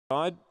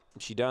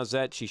She does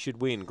that, she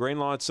should win. Green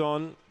light's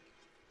on.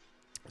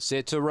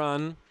 Set to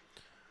run.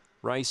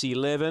 Race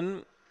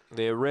 11.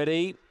 They're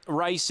ready.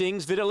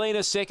 Racings.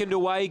 Vitalina second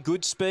away.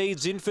 Good speed.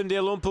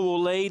 Zinfandel Umpa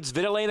will lead.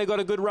 Vitalina got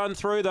a good run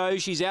through though.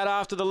 She's out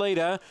after the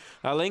leader.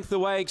 A length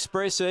away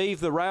Express Eve.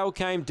 The rail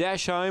came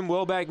Dash Home.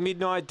 Well back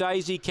Midnight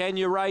Daisy.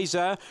 Kanya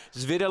Razor.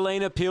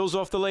 Vitalina peels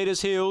off the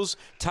leader's heels.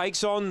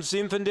 Takes on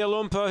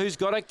Zinfandel Umpa, who's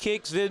got a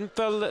kick.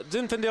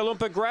 Zinfandel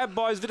Umpa grabbed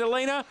by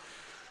Vitalina.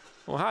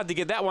 Well, hard to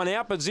get that one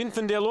out, but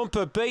Zinfandel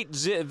Umpa beat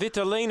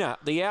Vitalina,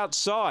 the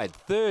outside.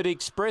 Third,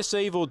 Express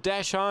Evil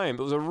Dash Home.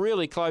 It was a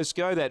really close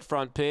go, that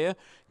front pair.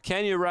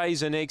 Kanya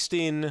Razor next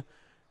in,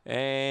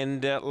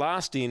 and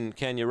last in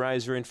Kanya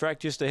Razor. In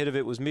fact, just ahead of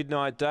it was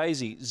Midnight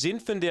Daisy.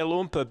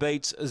 Zinfandel Umpa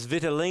beats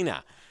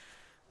Vitalina.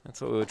 That's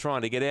what we were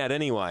trying to get out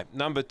anyway.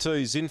 Number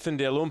 2,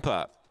 Zinfandel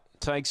Umpa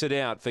takes it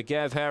out for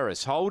Gav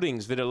Harris.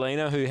 Holdings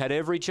Vitalina, who had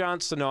every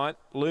chance tonight,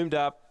 loomed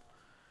up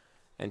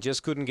and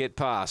just couldn't get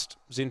past.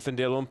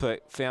 Zinfandel Umpa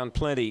found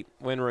plenty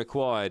when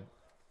required.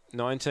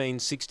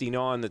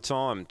 19.69 the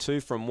time.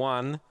 2 from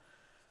 1.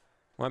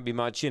 Won't be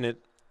much in it.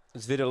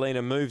 As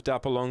Vitalina moved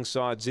up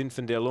alongside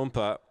Zinfandel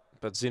Umpa,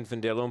 but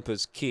Zinfandel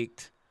Umpa's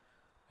kicked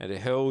and it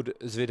held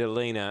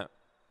Vitalina,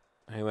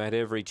 who had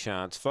every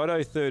chance.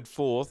 Photo third,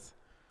 fourth.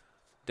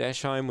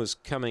 Dash Home was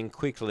coming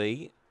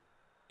quickly.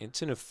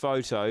 It's in a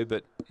photo,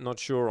 but not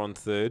sure on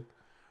third.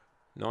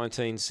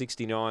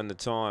 19.69 the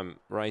time.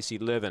 Race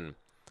 11.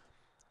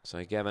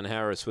 So Gavin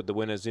Harris with the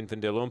winner,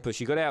 Zinfandel Umpa.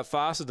 She got out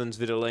faster than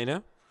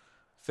Vitalina.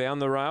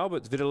 Found the rail,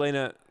 but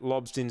Vitalina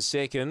lobsed in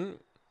second.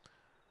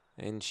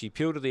 And she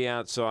peeled to the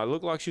outside.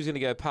 Looked like she was going to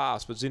go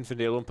past, but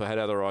Zinfandel Umpa had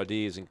other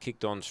ideas and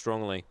kicked on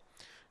strongly.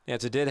 Now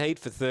it's a dead heat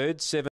for third. 7